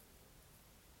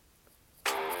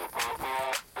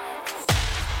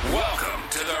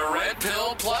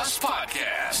Pill Plus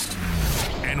podcast.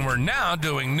 And we're now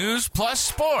doing News Plus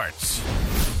Sports.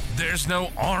 There's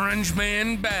no orange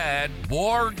man bad,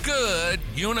 war good,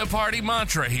 uniparty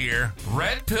mantra here.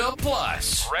 Red Pill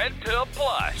Plus. Red Pill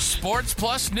Plus. Sports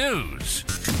Plus News.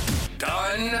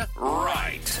 Done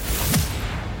right.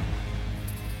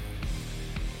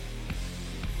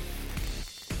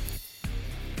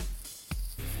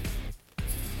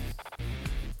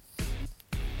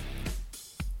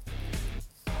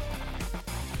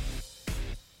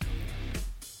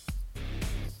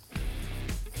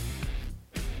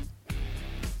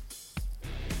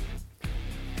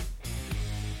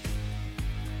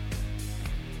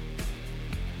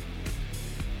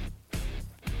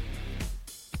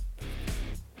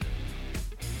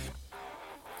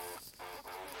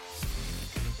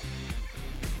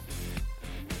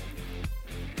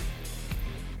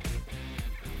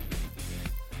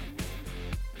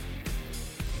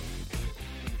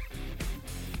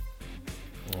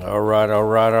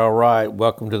 All right.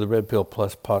 Welcome to the Red Pill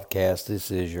Plus podcast. This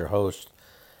is your host,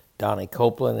 Donnie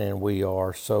Copeland, and we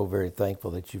are so very thankful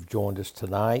that you've joined us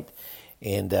tonight.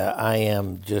 And I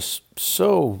am just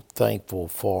so thankful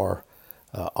for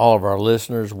all of our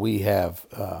listeners. We have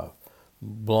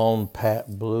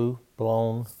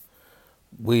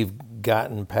we've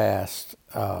gotten past,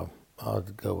 I'll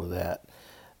go with that,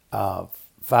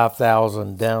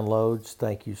 5,000 downloads.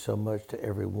 Thank you so much to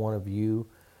every one of you.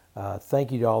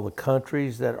 Thank you to all the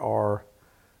countries that are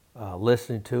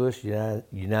listening to us: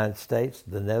 United States,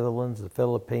 the Netherlands, the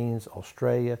Philippines,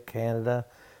 Australia, Canada,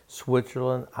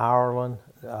 Switzerland, Ireland,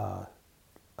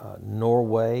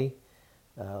 Norway.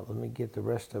 Let me get the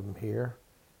rest of them here.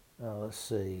 Let's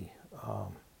see.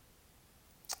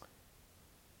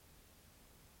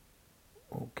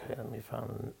 Okay, let me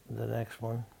find the next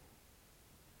one.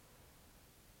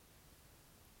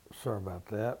 Sorry about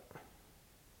that.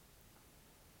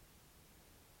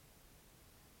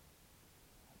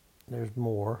 There's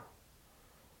more.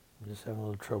 I'm just having a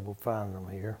little trouble finding them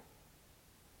here.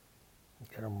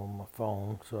 Got them on my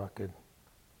phone so I could.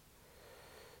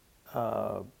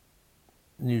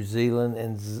 New Zealand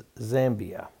and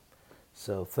Zambia.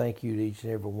 So thank you to each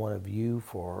and every one of you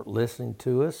for listening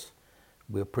to us.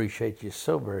 We appreciate you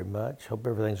so very much. Hope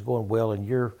everything's going well in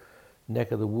your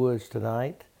neck of the woods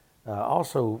tonight.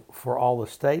 Also, for all the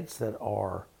states that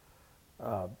are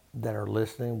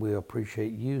listening, we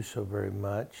appreciate you so very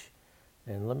much.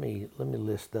 And let me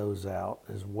list those out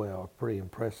as well. A pretty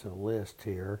impressive list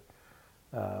here.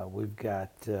 We've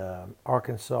got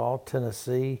Arkansas,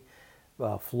 Tennessee,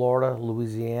 Florida,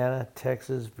 Louisiana,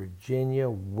 Texas, Virginia,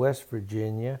 West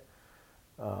Virginia.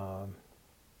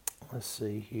 Let's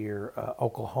see here.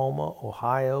 Oklahoma,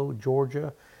 Ohio,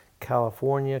 Georgia,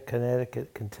 California,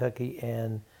 Connecticut, Kentucky,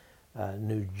 and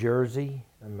New Jersey.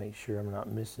 And make sure I'm not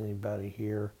missing anybody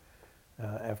here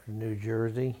after New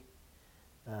Jersey.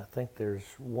 I think there's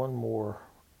one more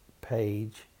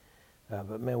page,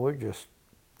 but man, we're just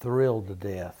thrilled to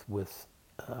death with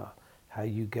how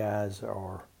you guys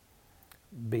are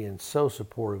being so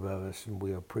supportive of us, and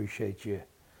we appreciate you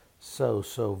so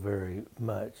very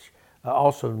much.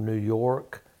 Also New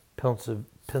York,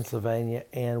 Pennsylvania,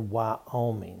 and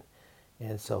Wyoming.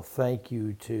 And so thank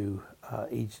you to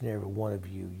each and every one of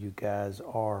you. You guys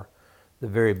are the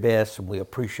very best, and we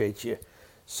appreciate you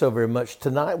so very much.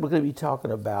 Tonight we're going to be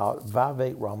talking about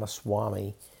Vivek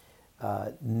Ramaswamy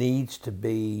needs to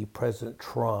be President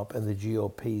Trump and the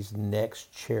GOP's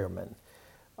next chairman.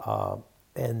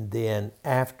 And then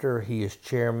after he is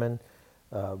chairman,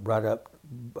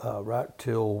 right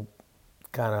till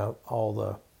kind of all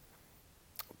the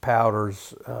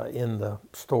powder's in the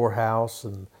storehouse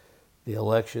and the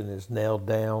election is nailed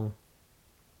down,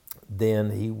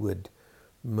 then he would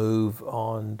move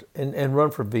on and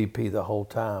run for VP the whole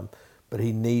time. But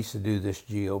he needs to do this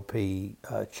GOP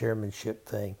chairmanship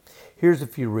thing. Here's a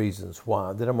few reasons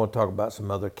why. Then I'm going to talk about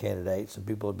some other candidates and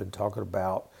people have been talking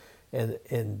about. And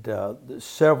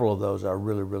several of those I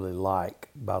really like,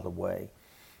 by the way.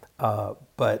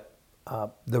 But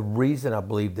the reason I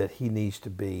believe that he needs to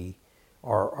be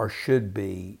or should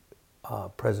be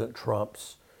President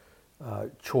Trump's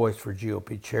choice for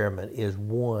GOP chairman is,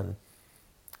 one,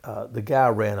 the guy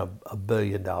ran a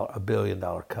billion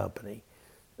dollar company.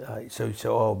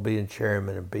 So being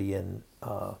chairman and being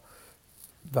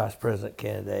vice president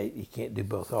candidate, he can't do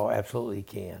both. Oh, absolutely he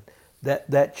can.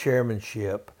 That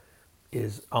chairmanship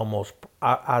is almost,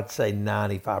 I'd say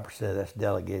 95% of that's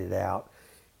delegated out.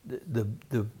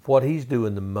 What he's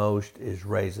doing the most is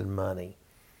raising money.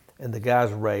 And the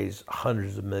guy's raised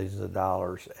hundreds of millions of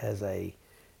dollars as a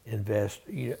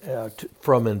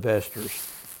from investors.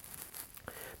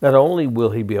 not only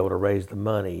will he be able to raise the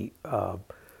money,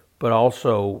 but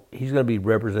also he's going to be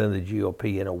representing the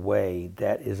GOP in a way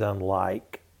that is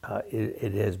unlike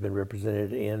it has been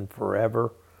represented in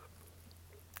forever.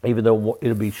 Even though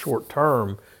it'll be short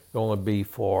term, it'll only be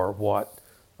for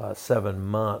 7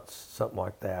 months, something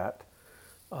like that,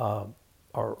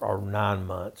 or 9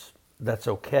 months. That's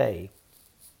okay,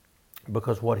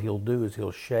 because what he'll do is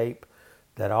he'll shape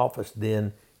that office.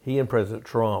 Then he and President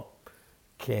Trump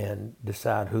can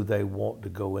decide who they want to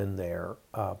go in there.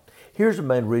 Here's the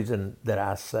main reason that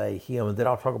I say him, and then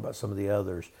I'll talk about some of the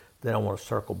others. Then I want to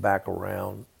circle back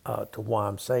around to why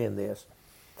I'm saying this,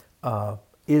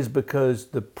 is because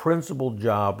the principal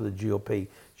job of the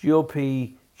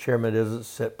GOP chairman doesn't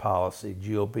set policy.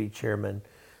 GOP chairman,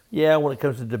 yeah, when it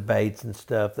comes to debates and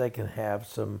stuff, they can have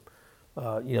some,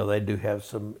 they do have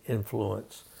some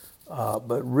influence.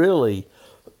 But really,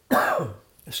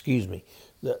 excuse me,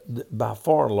 by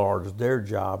far and large, their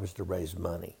job is to raise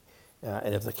money.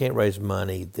 And if they can't raise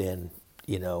money, then,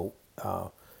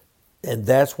 and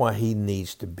that's why he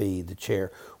needs to be the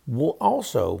chair.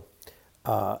 Also,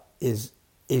 is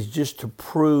just to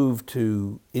prove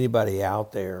to anybody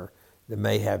out there that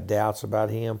may have doubts about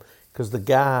him, because the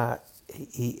guy,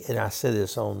 and I said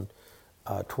this on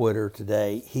Twitter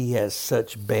today, he has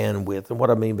such bandwidth. And what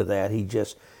I mean by that, he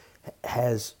just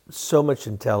has so much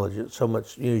intelligence, so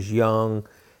much, he's young,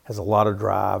 has a lot of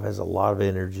drive, has a lot of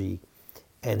energy,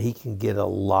 and he can get a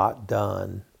lot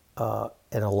done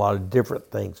and a lot of different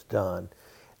things done.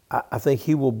 I think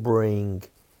he will bring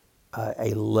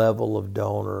a level of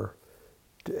donor.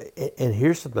 And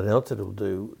here's something else that he'll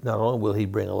do. Not only will he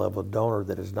bring a level of donor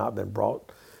that has not been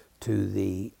brought to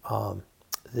the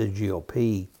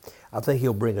GOP, I think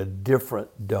he'll bring a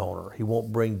different donor. He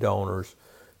won't bring donors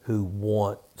who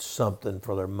want something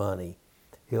for their money.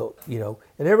 He'll,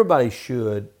 and everybody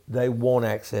should. They want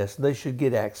access. They should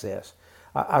get access.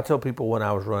 I tell people when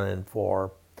I was running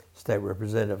for state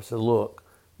representative, I said, look,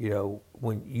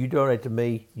 when you donate to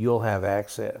me, you'll have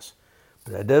access.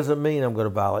 But that doesn't mean I'm going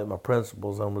to violate my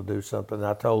principles. I'm going to do something. And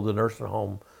I told the nursing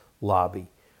home lobby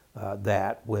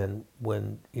that when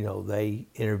they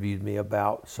interviewed me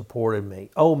about supporting me.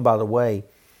 Oh, and by the way,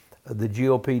 the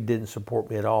GOP didn't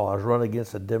support me at all. I was running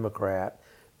against a Democrat.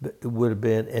 It would have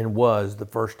been and was the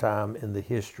first time in the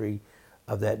history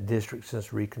of that district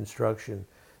since Reconstruction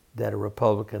that a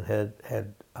Republican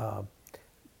had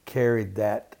carried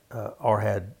that or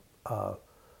had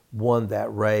won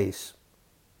that race.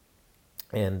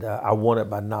 And I won it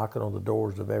by knocking on the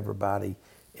doors of everybody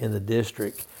in the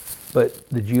district. But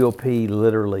the GOP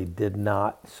literally did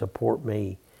not support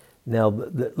me. Now,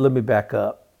 let me back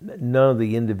up. None of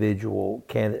the individual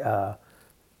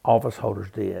office holders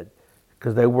did,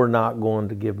 because they were not going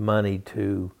to give money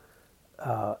to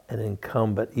an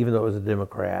incumbent, even though it was a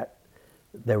Democrat.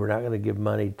 They were not going to give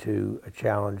money to a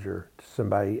challenger, to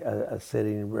somebody, a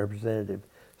sitting representative,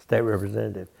 state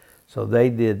representative. So they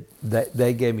did.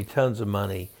 They gave me tons of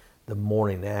money the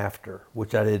morning after,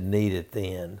 which I didn't need it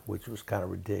then, which was kind of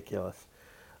ridiculous.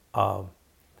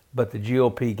 But the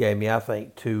GOP gave me, I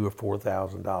think, $2,000 or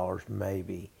 $4,000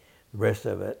 maybe. The rest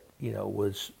of it,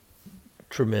 was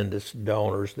tremendous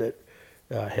donors that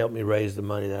helped me raise the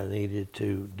money that I needed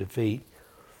to defeat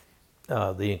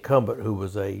the incumbent, who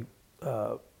was a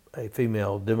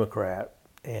female Democrat,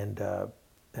 and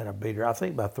I beat her, I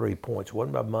think, by 3 points. It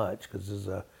wasn't by much, because it's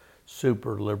a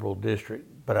super liberal district,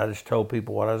 but I just told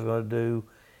people what I was going to do,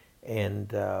 and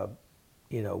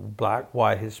black,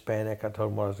 white, Hispanic, I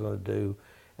told them what I was going to do,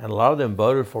 and a lot of them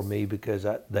voted for me because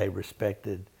they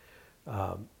respected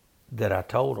that I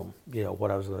told them,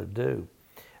 what I was going to do.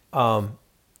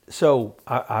 So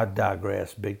I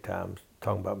digress big time,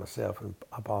 talking about myself, and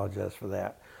I apologize for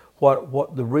that.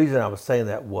 What the reason I was saying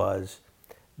that was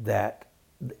that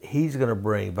he's going to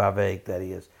bring Vivek, that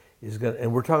is going,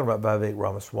 and we're talking about Vivek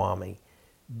Ramaswamy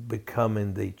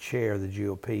becoming the chair of the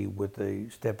GOP with the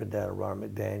stepping down of Ron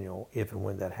McDaniel, if and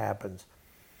when that happens.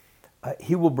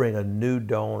 He will bring a new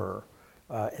donor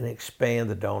and expand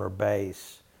the donor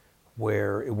base,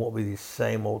 where it won't be these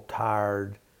same old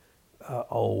tired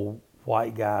old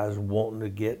white guys wanting to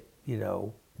get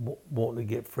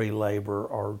free labor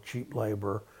or cheap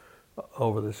labor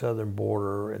over the southern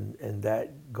border and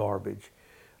that garbage.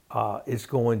 It's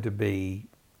going to be,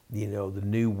 the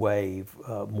new wave,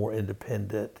 more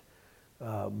independent,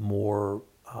 more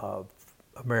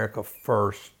America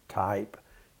First type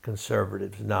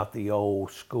conservatives, not the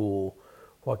old school,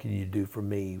 what can you do for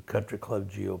me, country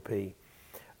club GOP.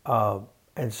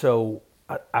 And so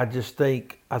I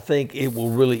think it will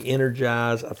really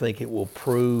energize. I think it will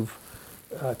prove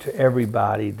to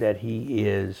everybody that he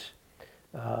is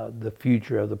the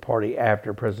future of the party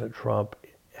after President Trump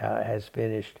has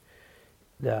finished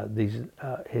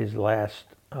his last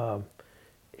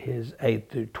his 8th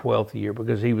through 12th year,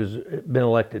 because he was been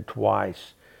elected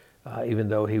twice, even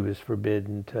though he was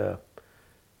forbidden to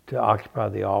occupy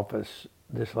the office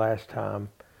this last time,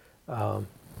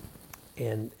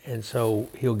 and so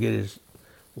he'll get his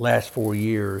last 4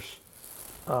 years,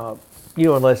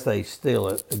 unless they steal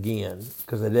it again,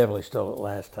 because they definitely stole it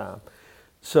last time.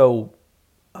 So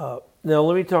now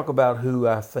let me talk about who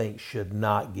I think should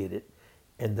not get it,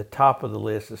 and the top of the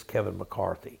list is Kevin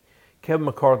McCarthy. Kevin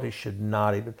McCarthy should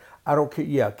not even. I don't care.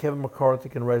 Yeah, Kevin McCarthy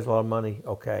can raise a lot of money.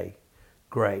 Okay,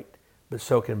 great, but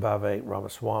so can Vivek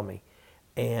Ramaswamy,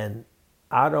 and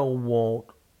I don't want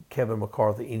Kevin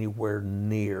McCarthy anywhere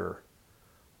near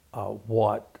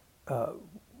what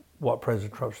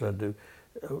President Trump's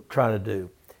trying to do.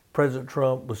 President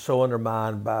Trump was so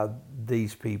undermined by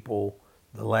these people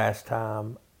the last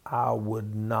time. I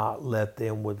would not let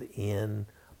them within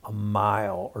a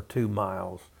mile or 2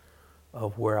 miles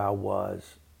of where I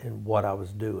was and what I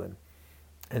was doing.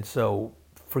 And so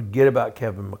forget about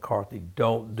Kevin McCarthy.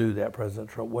 Don't do that, President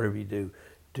Trump. Whatever you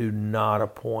do not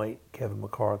appoint Kevin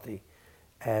McCarthy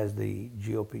as the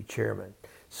GOP chairman.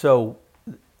 So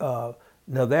now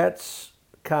that's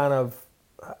kind of,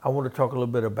 I want to talk a little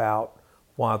bit about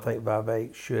why I think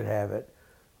Vivek should have it,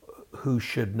 who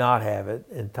should not have it,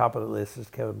 and top of the list is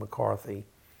Kevin McCarthy,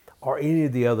 or any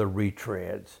of the other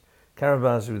retreads. Kind of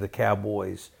reminds me of the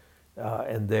Cowboys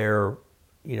and their,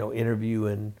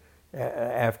 interviewing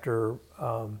after,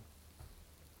 I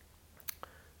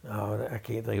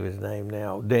can't think of his name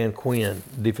now, Dan Quinn,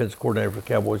 defensive coordinator for the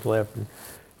Cowboys, left and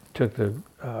took the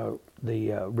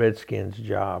Redskins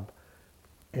job.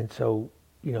 And so,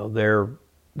 they're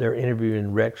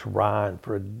interviewing Rex Ryan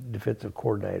for a defensive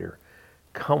coordinator.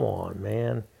 Come on,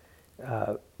 man.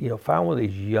 Find one of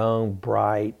these young,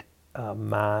 bright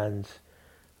minds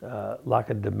like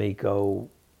a D'Amico,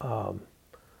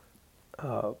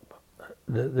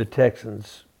 the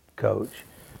Texans coach,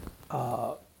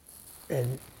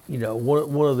 and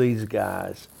one of these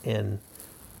guys, and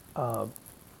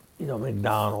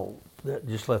McDonald that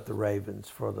just left the Ravens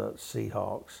for the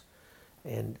Seahawks,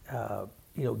 and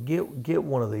get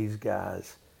one of these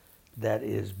guys that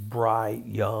is bright,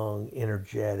 young,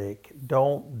 energetic.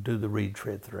 Don't do the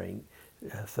retread thing.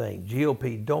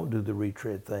 GOP, don't do the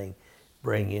retread thing.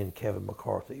 Bring in Kevin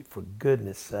McCarthy, for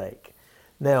goodness sake.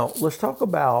 Now, let's talk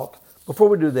about, before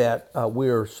we do that, we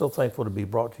are so thankful to be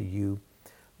brought to you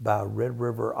by Red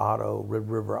River Auto,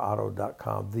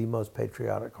 redriverauto.com, the most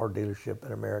patriotic car dealership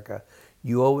in America.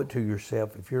 You owe it to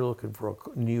yourself, if you're looking for a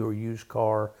new or used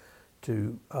car,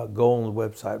 to go on the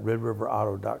website,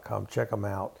 redriverauto.com. Check them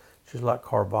out. Just like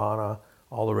Carvana,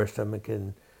 all the rest of them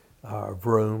can,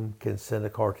 Vroom can send a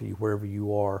car to you wherever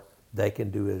you are. They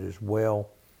can do it as well.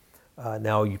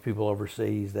 Now, you people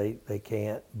overseas, they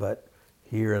can't, but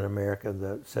here in America,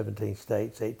 the 17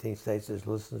 states, 18 states that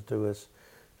listens to us,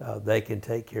 they can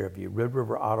take care of you.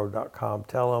 RedRiverAuto.com.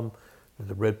 Tell them that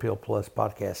the Red Pill Plus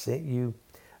podcast sent you.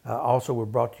 Also, we're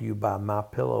brought to you by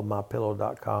MyPillow,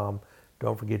 MyPillow.com.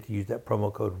 Don't forget to use that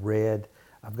promo code RED.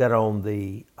 I've got on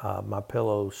the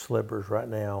MyPillow slippers right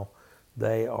now.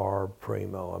 They are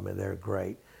primo. I mean, they're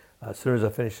great. As soon as I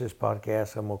finish this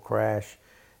podcast, I'm going to crash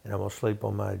and I'm going to sleep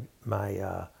on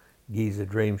my Giza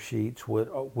Dream Sheets,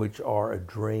 which are a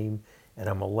dream. And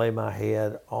I'm going to lay my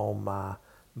head on my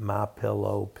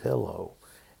pillow.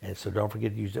 And so don't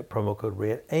forget to use that promo code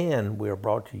RED. And we are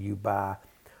brought to you by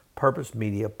Purpose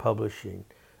Media Publishing.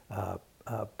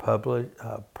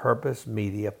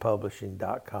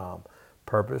 PurposeMediaPublishing.com.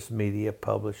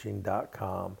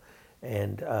 PurposeMediaPublishing.com.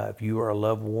 And if you are a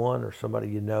loved one or somebody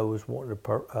you know is wanting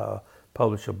to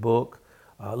publish a book,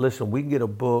 listen, we can get a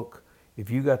book. If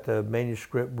you got the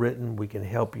manuscript written, we can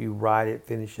help you write it,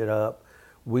 finish it up.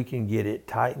 We can get it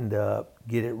tightened up,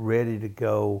 get it ready to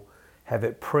go, have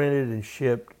it printed and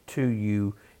shipped to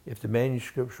you. If the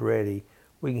manuscript's ready,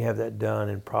 we can have that done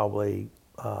in probably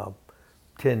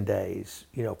 10 days,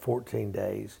 14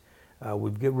 days.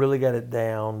 We've really got it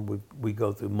down. We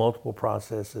go through multiple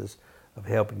processes of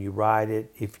helping you write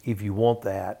it. If you want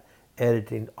that,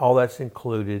 editing, all that's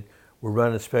included. We're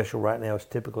running a special right now. It's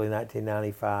typically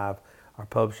 $19.95. Our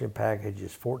publishing package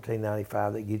is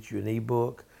 $14.95. That gets you an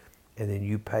ebook, and then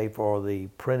you pay for the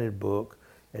printed book,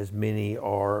 as many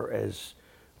or as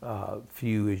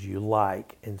few as you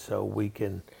like. And so we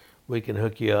can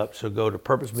hook you up. So go to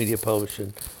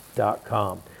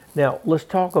PurposeMediaPublishing.com. Now, let's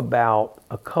talk about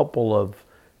a couple of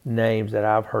names that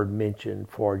I've heard mentioned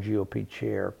for our GOP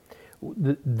chair.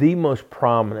 The most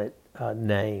prominent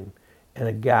name, and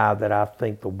a guy that I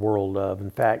think the world of. In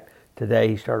fact, today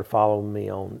he started following me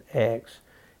on X,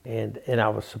 and I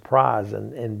was surprised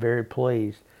and very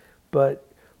pleased. But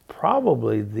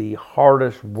probably the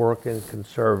hardest working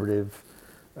conservative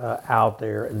out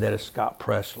there, and that is Scott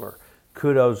Presler.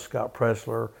 Kudos, Scott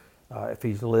Presler, if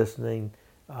he's listening.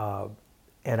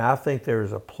 And I think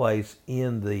there's a place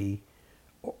in the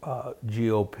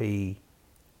GOP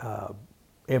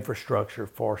infrastructure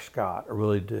for Scott. I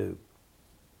really do.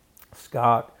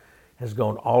 Scott has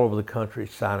gone all over the country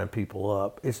signing people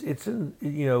up. It's in,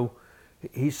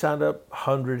 he signed up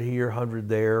 100 here, 100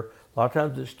 there. A lot of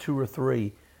times it's 2 or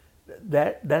 3.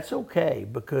 That's okay,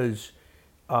 because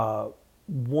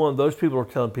one, those people are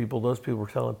telling people, those people are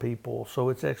telling people, so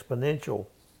it's exponential.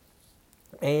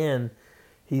 And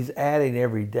he's adding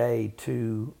every day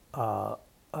to,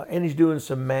 and he's doing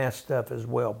some mass stuff as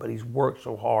well, but he's worked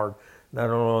so hard, not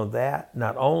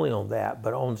only on that,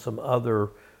 but on some other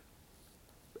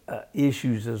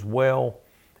issues as well.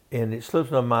 And it slips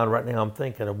my mind right now, I'm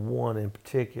thinking of one in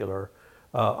particular.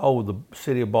 The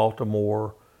city of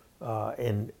Baltimore,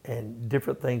 and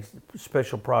different things,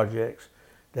 special projects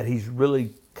that he's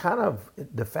really kind of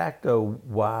de facto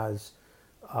wise.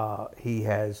 He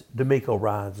has D'Amico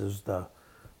Ryans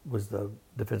was the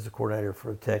defensive coordinator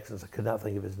for the Texans. I could not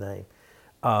think of his name,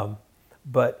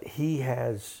 but he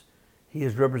has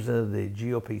represented the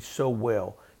GOP so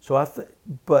well. So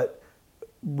but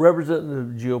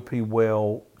representing the GOP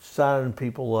well, signing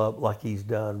people up like he's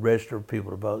done, registering people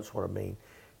to vote is what I mean.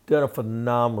 Done a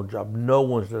phenomenal job. No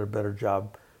one's done a better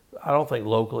job, I don't think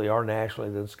locally or nationally,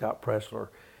 than Scott Presler.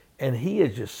 And he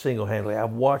is just single-handedly,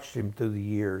 I've watched him through the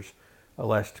years, the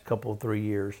last couple of 3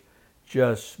 years,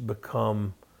 just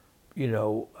become, he's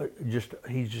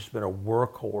just been a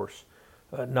workhorse.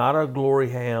 Not a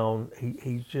glory hound.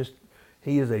 He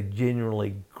is a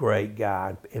genuinely great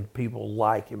guy, and people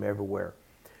like him everywhere.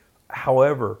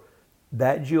 However,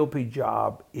 that GOP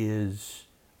job is,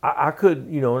 I could,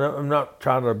 I'm not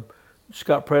trying to,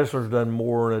 Scott Presler's done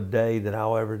more in a day than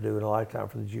I'll ever do in a lifetime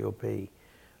for the GOP.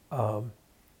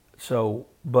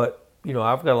 But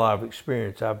I've got a lot of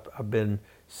experience. I've been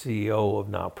CEO of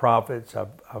nonprofits.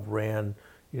 I've ran,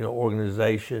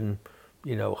 organization,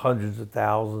 hundreds of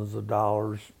thousands of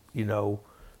dollars,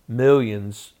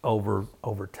 millions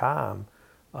over time,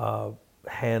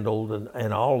 handled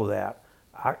and all of that.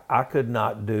 I could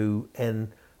not do,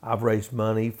 and I've raised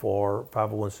money for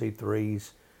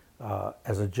 501c3s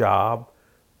as a job,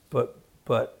 but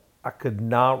I could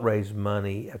not raise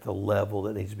money at the level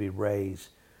that needs to be raised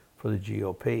for the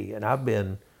GOP. And I've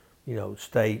been,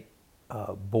 state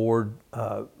board,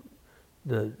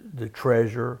 the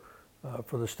treasurer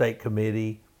for the state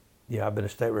committee. I've been a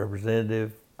state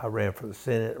representative. I ran for the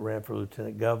Senate. I ran for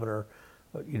lieutenant governor.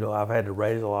 I've had to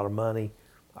raise a lot of money.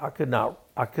 I could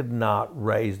not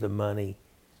raise the money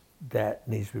that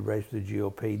needs to be raised for the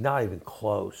GOP, not even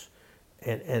close.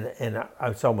 And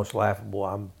it's almost laughable.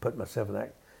 I'm putting myself in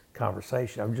that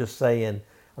conversation. I'm just saying,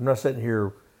 I'm not sitting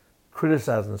here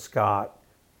criticizing Scott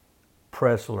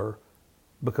Presler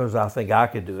because I think I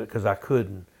could do it, because I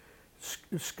couldn't.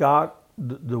 Scott,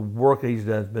 the work that he's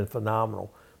done has been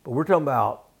phenomenal. But we're talking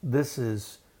about, this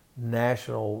is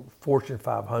national Fortune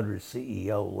 500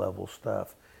 CEO level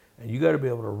stuff. And you got to be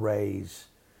able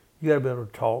to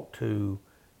talk to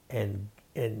and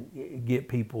get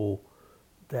people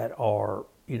that are,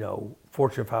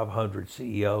 Fortune 500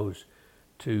 CEOs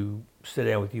to sit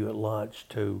down with you at lunch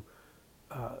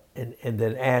and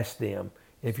then ask them.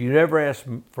 If you never ask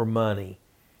for money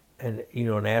and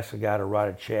ask a guy to write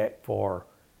a check for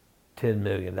 $10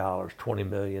 million, $20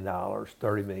 million,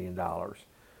 $30 million,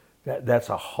 that's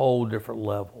a whole different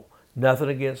level. Nothing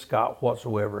against Scott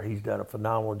whatsoever. He's done a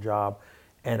phenomenal job.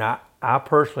 And I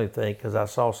personally think, because I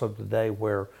saw something today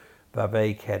where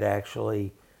Vivek had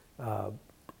actually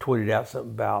tweeted out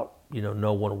something about,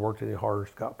 no one worked any harder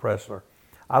than Scott Presler.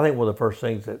 I think one of the first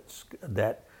things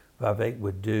that Vivek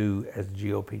would do as the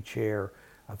GOP chair,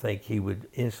 I think he would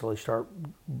instantly start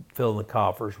filling the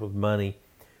coffers with money.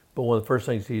 But one of the first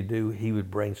things he'd do, he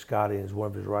would bring Scott in as one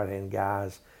of his right-hand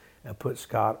guys and put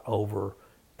Scott over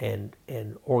and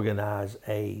organize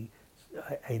a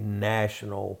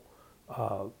national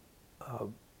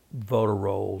voter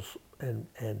rolls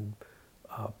and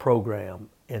program,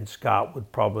 and Scott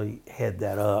would probably head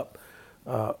that up.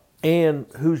 And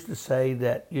who's to say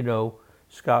that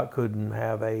Scott couldn't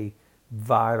have a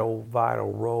vital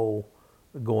role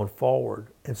going forward?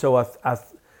 And so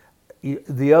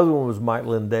the other one was Mike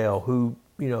Lindell, who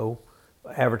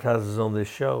advertises on this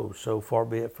show. So far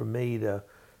be it from me to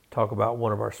talk about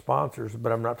one of our sponsors,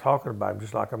 but I'm not talking about him,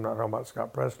 just like I'm not talking about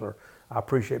Scott Presler. I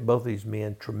appreciate both these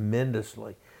men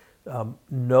tremendously.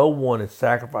 No one has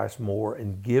sacrificed more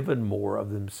and given more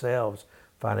of themselves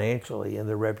financially and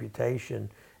their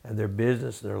reputation and their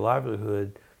business and their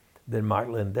livelihood than Mike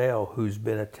Lindell, who's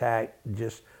been attacked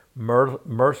just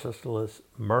unmercifully,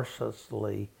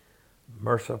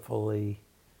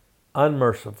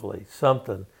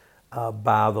 something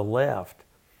by the left.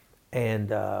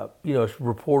 And, it's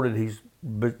reported he's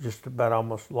just about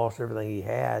almost lost everything he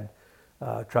had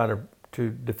trying to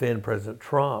defend President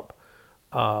Trump.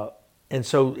 And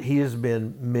so he has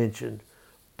been mentioned.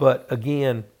 But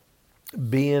again,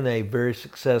 being a very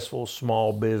successful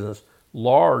small business,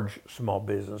 large small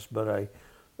business, but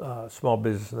a small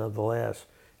business nonetheless,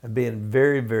 and being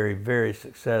very, very, very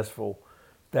successful,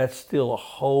 that's still a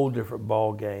whole different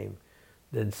ball game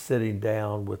than sitting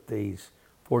down with these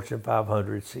Fortune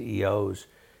 500 CEOs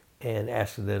and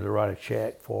asking them to write a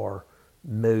check for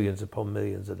millions upon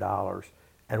millions of dollars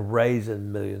and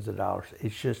raising millions of dollars.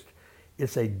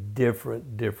 It's a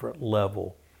different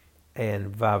level,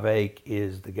 and Vivek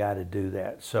is the guy to do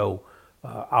that. So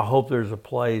I hope there's a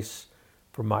place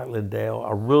for Mike Lindell.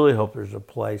 I really hope there's a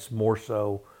place more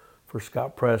so for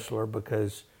Scott Presler,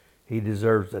 because he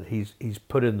deserves that. He's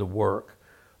put in the work.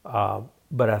 But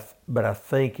I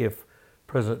think if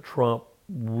President Trump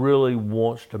really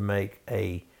wants to make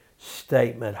a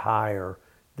statement higher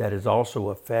that is also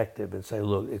effective and say,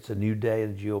 look, it's a new day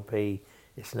in the GOP.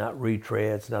 It's not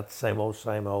retread. It's not the same old,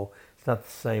 same old. It's not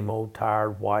the same old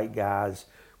tired white guys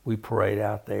we parade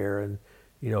out there. And,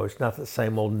 it's not the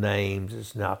same old names.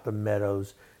 It's not the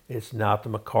Meadows. It's not the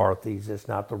McCarthys. It's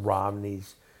not the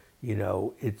Romneys.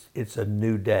 It's a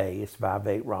new day. It's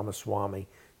Vivek Ramaswamy,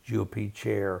 GOP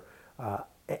chair.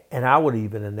 And I would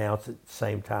even announce at the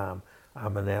same time,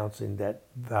 I'm announcing that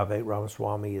Vivek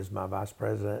Ramaswamy is my vice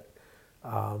president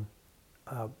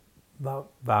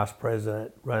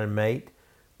running mate.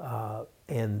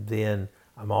 And then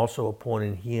I'm also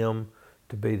appointing him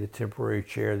to be the temporary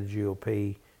chair of the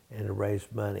GOP and to raise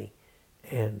money.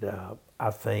 And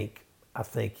I think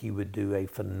he would do a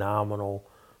phenomenal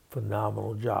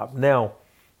job. Now,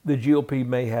 the GOP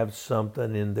may have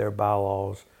something in their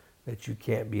bylaws that you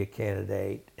can't be a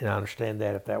candidate, and I understand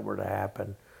that if that were to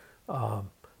happen.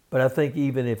 But I think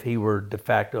even if he were de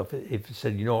facto, if he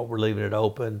said, we're leaving it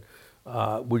open,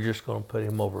 we're just going to put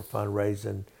him over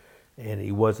fundraising, and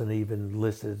he wasn't even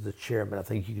listed as the chairman, I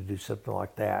think you could do something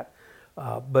like that.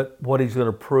 But what he's going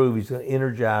to prove, he's going to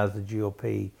energize the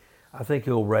GOP. I think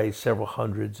he'll raise several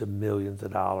hundreds of millions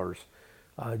of dollars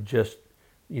just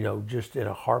in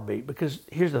a heartbeat. Because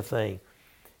here's the thing,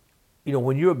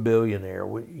 when you're a billionaire,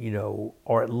 or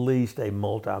at least a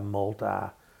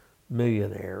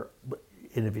multi-millionaire,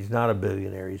 and if he's not a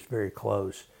billionaire, he's very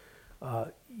close.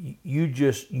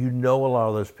 You know a lot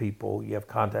of those people. You have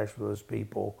contacts with those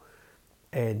people,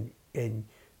 and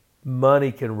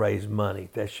money can raise money.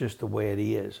 That's just the way it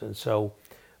is. And so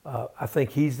I think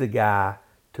he's the guy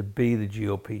to be the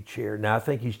GOP chair. Now, I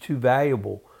think he's too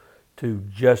valuable to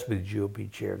just be the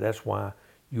GOP chair. That's why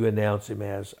you announce him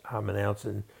as, I'm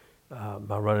announcing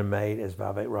my running mate as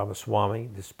Vivek Ramaswamy.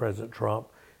 This is President Trump.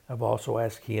 I've also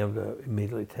asked him to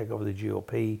immediately take over the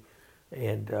GOP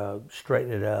and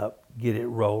straighten it up, get it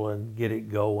rolling, get it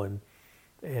going,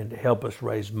 and help us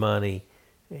raise money.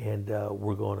 And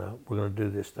we're gonna do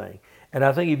this thing. And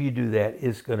I think if you do that,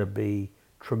 it's going to be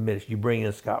tremendous. You bring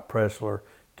in Scott Presler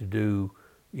to do,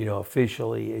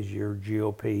 officially as your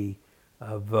GOP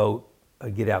vote,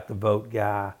 get out the vote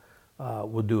guy.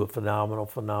 Will do a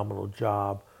phenomenal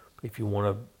job. If you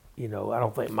want to, I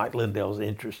don't think Mike Lindell's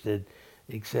interested,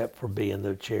 except for being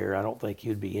the chair. I don't think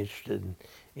he'd be interested in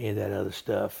any of that other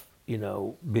stuff,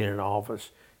 being in office.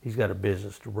 He's got a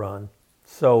business to run.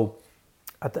 So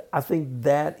I think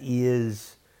that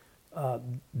is the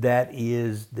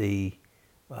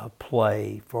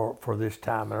play for this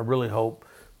time. And I really hope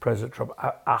President Trump,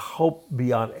 I hope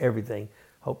beyond everything,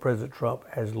 hope President Trump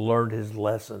has learned his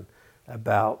lesson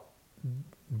about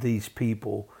these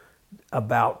people,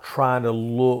 about trying to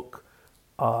look,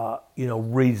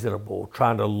 reasonable,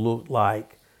 trying to look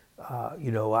like,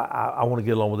 I want to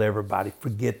get along with everybody.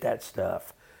 Forget that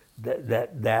stuff.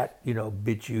 That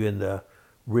bit you in the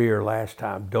rear last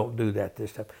time. Don't do that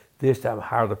this time. This time,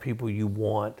 hire the people you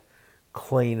want.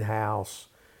 Clean house.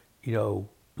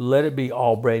 Let it be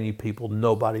all brand new people.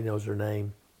 Nobody knows their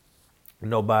name.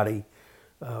 Nobody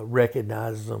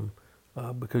recognizes them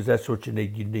because that's what you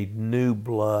need. You need new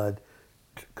blood,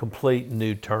 complete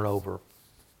new turnover.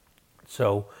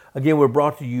 So, again, we're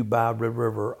brought to you by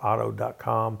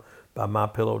RedRiverAuto.com, by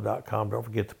MyPillow.com. Don't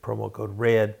forget the promo code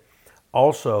RED.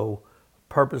 Also,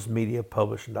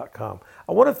 PurposeMediaPublishing.com.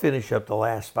 I want to finish up the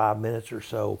last 5 minutes or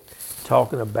so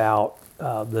talking about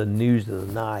the news of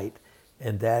the night,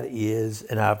 and that is,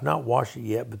 and I've not watched it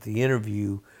yet, but the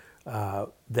interview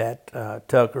that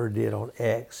Tucker did on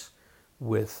X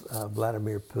with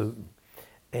Vladimir Putin.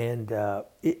 And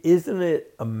isn't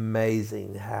it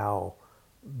amazing how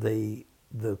the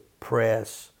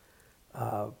press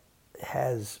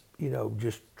has,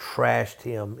 just trashed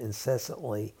him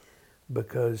incessantly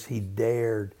because he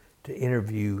dared to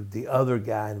interview the other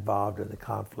guy involved in the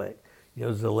conflict.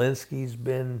 Zelensky's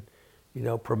been,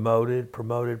 promoted,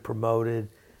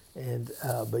 and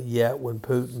but yet when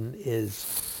Putin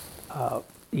is,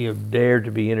 dared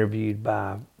to be interviewed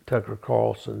by Tucker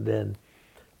Carlson, then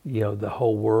the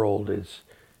whole world is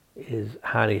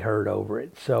hiney herd over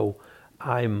it. So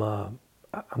I'm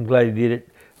glad he did it.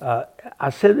 I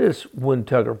said this when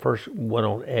Tucker first went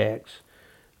on X,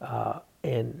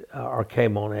 or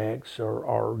came on X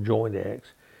or joined X.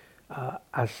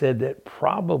 I said that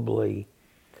probably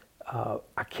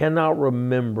I cannot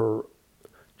remember,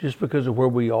 just because of where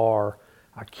we are,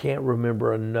 I can't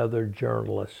remember another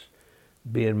journalist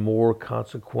being more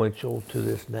consequential to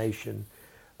this nation,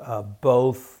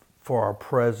 both for our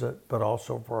present but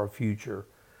also for our future.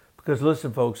 Because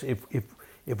listen, folks,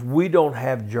 if we don't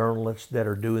have journalists that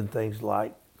are doing things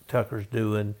like Tucker's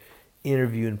doing,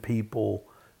 interviewing people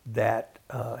that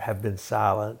have been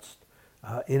silenced,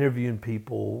 interviewing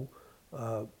people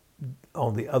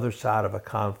on the other side of a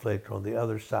conflict, on the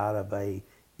other side of a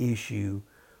issue,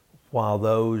 while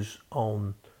those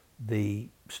on the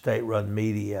state-run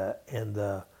media and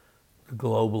the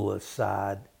globalist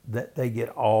side, that they get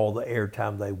all the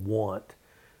airtime they want,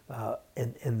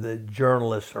 and the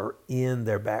journalists are in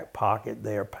their back pocket.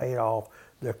 They are paid off.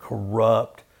 They're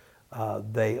corrupt.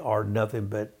 They are nothing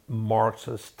but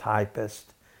Marxist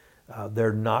typists.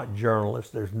 They're not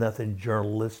journalists. There's nothing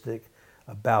journalistic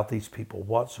about these people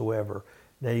whatsoever.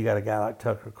 Now you got a guy like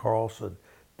Tucker Carlson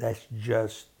that's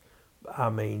just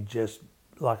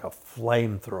like a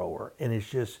flamethrower, and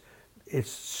it's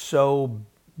so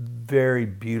very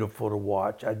beautiful to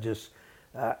watch.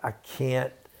 I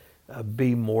can't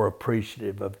be more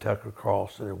appreciative of Tucker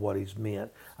Carlson and what he's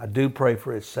meant. I do pray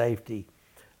for his safety,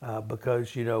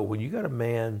 because when you got a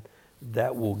man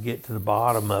that will get to the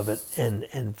bottom of it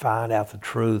and find out the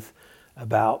truth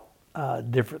about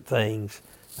different things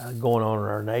going on in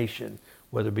our nation,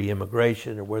 whether it be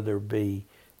immigration or whether it be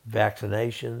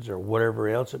vaccinations or whatever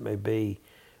else it may be,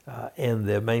 and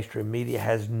the mainstream media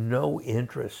has no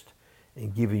interest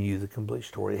in giving you the complete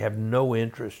story. They have no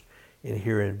interest in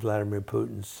hearing Vladimir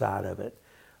Putin's side of it.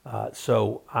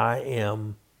 So I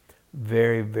am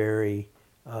very, very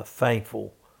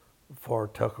thankful for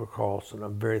Tucker Carlson.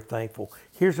 I'm very thankful.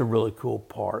 Here's a really cool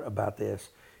part about this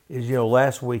is,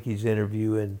 last week he's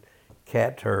interviewing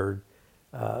Cat Turd,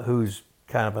 who's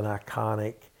kind of an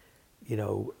iconic,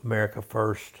 America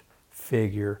First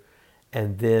figure.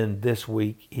 And then this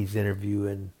week he's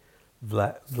interviewing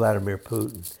Vladimir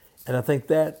Putin. And I think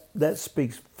that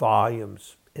speaks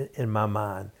volumes in my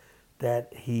mind,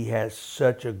 that he has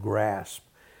such a grasp.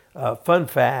 Fun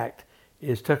fact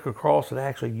is Tucker Carlson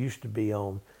actually used to be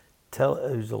on, he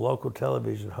was a local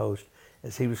television host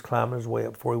as he was climbing his way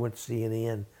up before he went to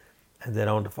CNN and then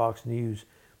on to Fox News.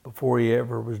 Before he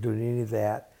ever was doing any of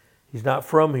that, he's not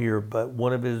from here, but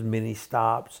one of his many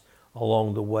stops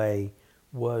along the way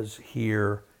was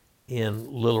here in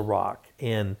Little Rock.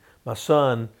 And my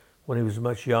son, when he was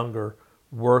much younger,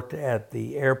 worked at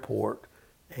the airport,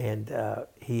 and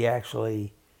he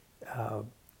actually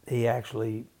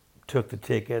took the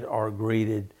ticket or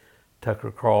greeted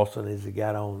Tucker Carlson as he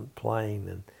got on the plane,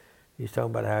 and he's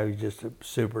talking about how he's just a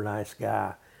super nice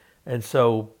guy. And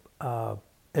so,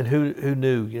 and who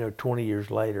knew, 20 years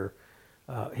later,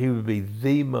 he would be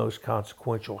the most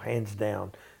consequential, hands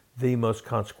down, the most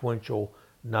consequential,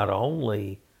 not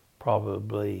only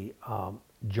probably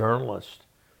journalist,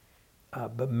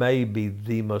 but maybe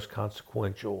the most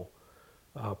consequential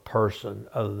person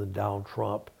other than Donald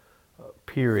Trump,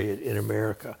 period, in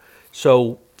America.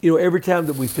 So, every time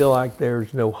that we feel like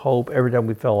there's no hope, every time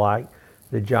we feel like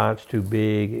the giant's too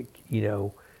big,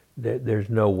 that there's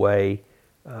no way,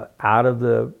 out of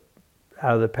the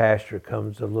pasture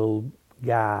comes a little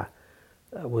guy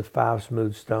with 5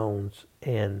 smooth stones,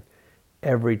 and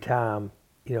every time,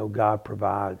 God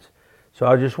provides. So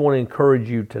I just want to encourage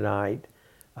you tonight,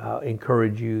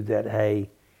 encourage you that, hey,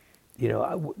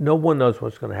 no one knows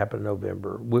what's going to happen in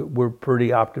November. We're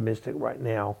pretty optimistic right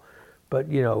now, but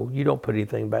you don't put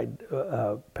anything back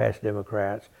past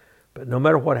Democrats. But no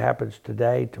matter what happens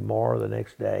today, tomorrow, the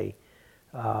next day,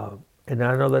 and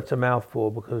I know that's a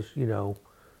mouthful because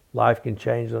life can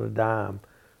change on a dime,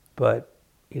 but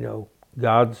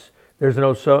there's an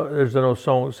old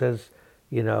song that says,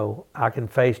 I can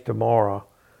face tomorrow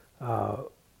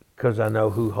because I know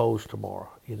who holds tomorrow,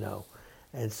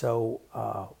 And so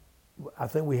I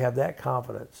think we have that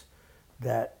confidence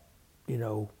that,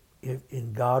 if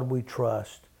in God we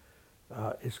trust,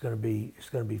 it's going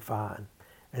to be fine.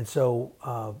 And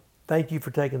so thank you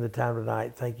for taking the time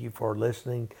tonight. Thank you for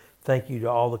listening. Thank you to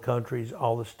all the countries,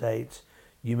 all the states.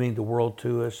 You mean the world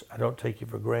to us. I don't take you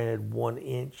for granted 1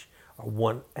 inch or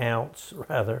 1 ounce,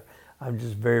 rather. I'm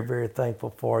just very, very thankful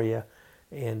for you.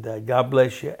 And God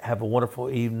bless you. Have a wonderful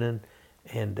evening,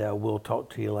 and we'll talk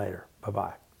to you later.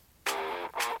 Bye-bye.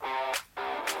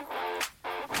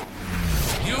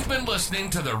 You've been listening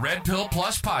to the Red Pill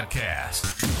Plus podcast.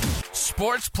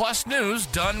 Sports plus news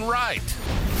done right.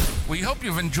 We hope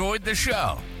you've enjoyed the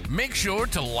show. Make sure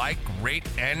to like, rate,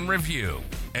 and review.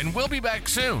 And we'll be back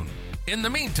soon. In the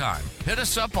meantime, hit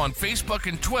us up on Facebook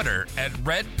and Twitter at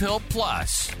Red Pill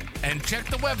Plus. And check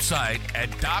the website at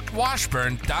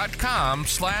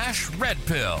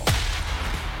docwashburn.com/redpill.